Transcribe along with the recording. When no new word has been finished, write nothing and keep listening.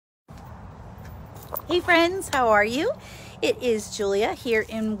Hey friends, how are you? It is Julia here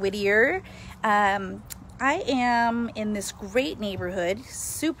in Whittier. I am in this great neighborhood,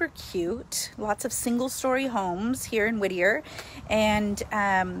 super cute, lots of single-story homes here in Whittier, and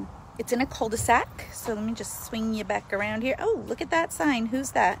it's in a cul-de-sac. So let me just swing you back around here. Oh, look at that sign.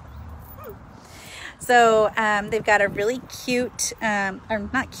 Who's that? So they've got a really cute, or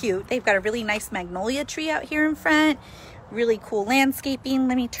not cute, they've got a really nice magnolia tree out here in front. Really cool landscaping.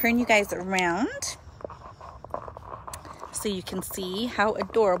 Let me turn you guys around so you can see how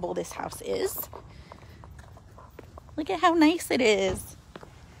adorable this house is. Look at how nice it is.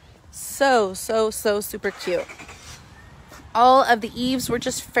 So super cute. All of the eaves were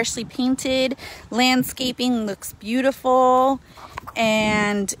just freshly painted. Landscaping looks beautiful.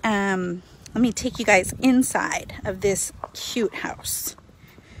 And let me take you guys inside of this cute house.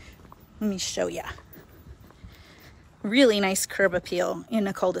 Let me show you. Really nice curb appeal in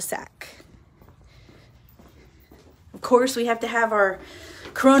a cul-de-sac. Of course, we have to have our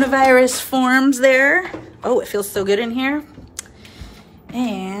coronavirus forms there. Oh, it feels so good in here.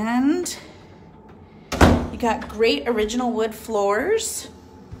 And you got great original wood floors.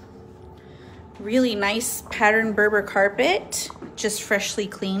 Really nice pattern Berber carpet, just freshly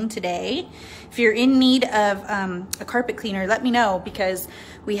cleaned today. If you're in need of a carpet cleaner, let me know because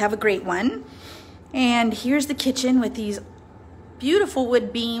we have a great one. And here's the kitchen with these beautiful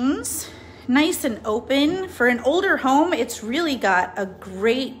wood beams, nice and open. For an older home, it's really got a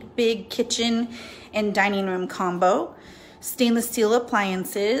great big kitchen and dining room combo. Stainless steel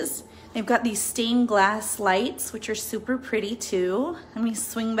appliances. They've got these stained glass lights, which are super pretty too. Let me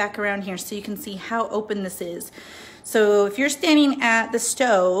swing back around here so you can see how open this is. So if you're standing at the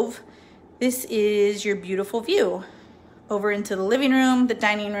stove, this is your beautiful view over into the living room, the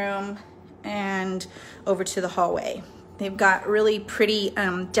dining room, and over to the hallway. They've got really pretty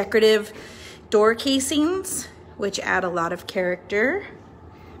decorative door casings, which add a lot of character.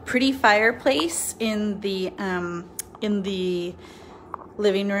 Pretty fireplace in the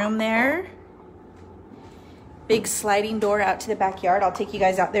living room there. Big sliding door out to the backyard. I'll take you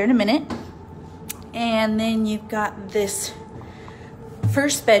guys out there in a minute. And then you've got this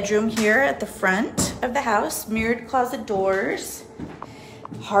first bedroom here at the front of the house. Mirrored closet doors.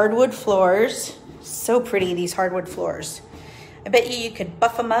 Hardwood floors. So pretty, these hardwood floors. I bet you could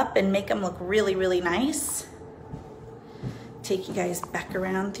buff them up and make them look really, really nice. Take you guys back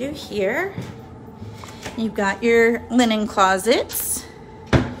around through here. You've got your linen closets,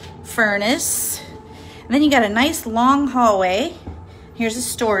 furnace, and then you got a nice long hallway. Here's a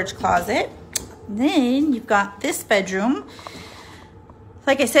storage closet. Then you've got this bedroom.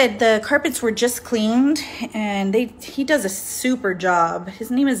 Like I said, the carpets were just cleaned and he does a super job.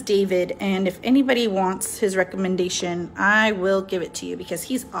 His name is David, and if anybody wants his recommendation, I will give it to you because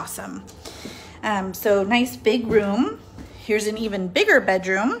he's awesome. So nice big room. Here's an even bigger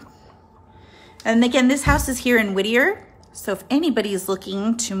bedroom. And again, this house is here in Whittier. So if anybody's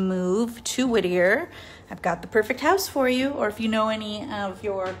looking to move to Whittier, I've got the perfect house for you. Or if you know any of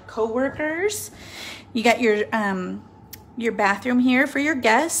your coworkers, you got your bathroom here for your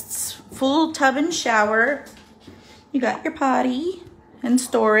guests, full tub and shower. You got your potty and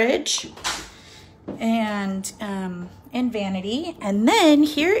storage and vanity. And then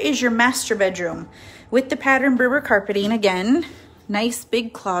here is your master bedroom with the pattern Berber carpeting again. Nice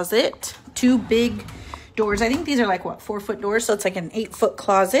big closet, two big doors. I think these are like what, 4-foot doors, so it's like an 8-foot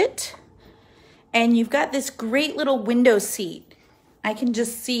closet. And you've got this great little window seat. I can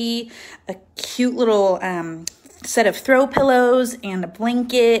just see a cute little set of throw pillows and a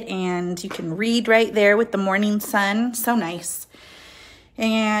blanket, and you can read right there with the morning sun. So nice.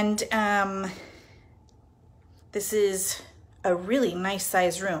 And this is a really nice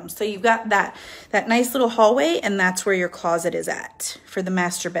size room. So you've got that nice little hallway, and that's where your closet is at for the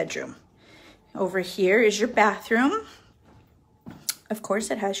master bedroom. Over here is your bathroom. Of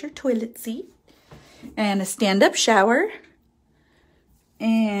course, it has your toilet seat and a stand-up shower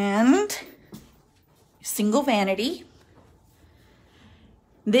and single vanity.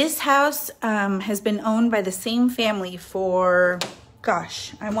 This house has been owned by the same family for,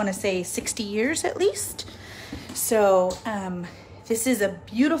 gosh, I want to say 60 years at least. So this is a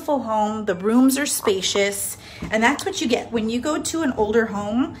beautiful home. The rooms are spacious, and that's what you get when you go to an older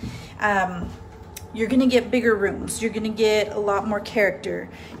home. You're gonna get bigger rooms. You're gonna get a lot more character.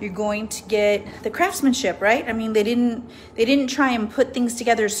 You're going to get the craftsmanship, right? I mean, they didn't try and put things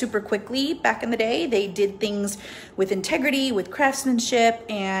together super quickly back in the day. They did things with integrity, with craftsmanship,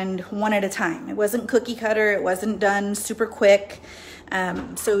 and one at a time. It wasn't cookie cutter. It wasn't done super quick.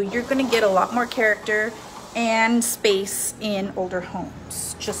 So you're gonna get a lot more character and space in older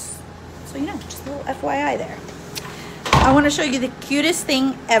homes. Just So you know, just a little FYI there. I want to show you the cutest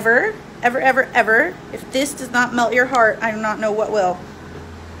thing ever, ever. If this does not melt your heart, I do not know what will.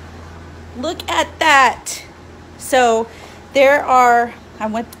 Look at that. So there are, I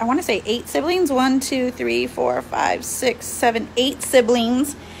want to say 8 siblings. 1, 2, 3, 4, 5, 6, 7, 8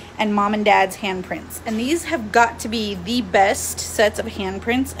 siblings, and mom and dad's handprints. And these have got to be the best sets of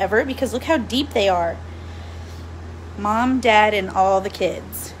handprints ever, because look how deep they are. Mom, dad, and all the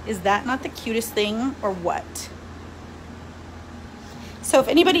kids. Is that not the cutest thing, or what? So if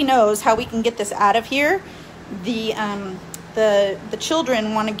anybody knows how we can get this out of here, the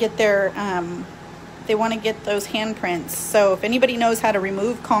children want to get their they want to get those handprints. So if anybody knows how to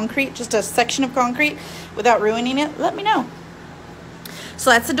remove concrete, just a section of concrete, without ruining it, let me know. So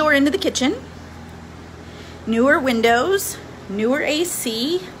that's the door into the kitchen. Newer windows, newer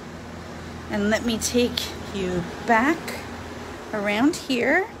AC, and let me take you back around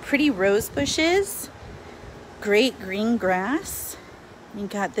here. Pretty rose bushes, great green grass. You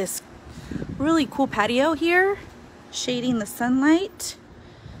got this really cool patio here, shading the sunlight,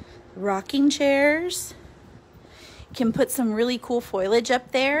 rocking chairs. You can put some really cool foliage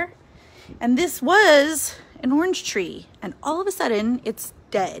up there. And this was an orange tree, and all of a sudden it's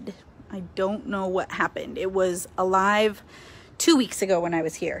dead. I don't know what happened. It was alive 2 weeks ago when I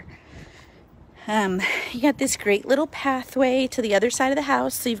was here. You got this great little pathway to the other side of the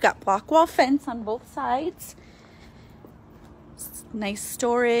house. So you've got block wall fence on both sides. Nice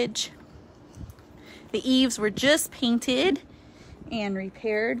storage. The eaves were just painted and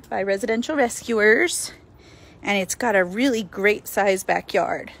repaired by residential rescuers. And it's got a really great size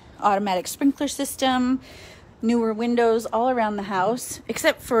backyard. Automatic sprinkler system, newer windows all around the house,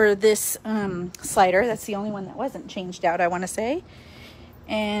 except for this slider. That's the only one that wasn't changed out, I want to say.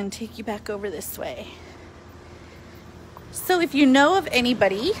 And take you back over this way. So if you know of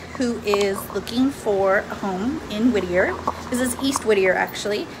anybody who is looking for a home in Whittier, this is East Whittier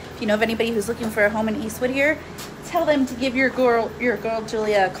actually. If you know of anybody who's looking for a home in East Whittier, tell them to give your girl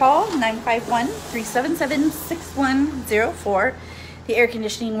Julia a call, 951-377-6104. The air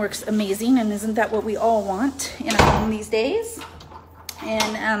conditioning works amazing, and isn't that what we all want in a home these days?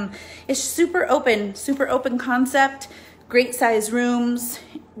 And it's super open concept, great size rooms,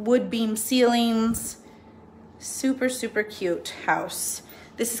 wood beam ceilings. Super cute house.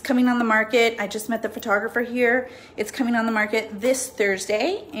 This is coming on the market. I just met the photographer here. It's coming on the market this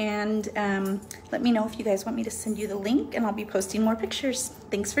Thursday, and let me know if you guys want me to send you the link, and I'll be posting more pictures.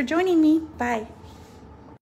 Thanks for joining me. Bye.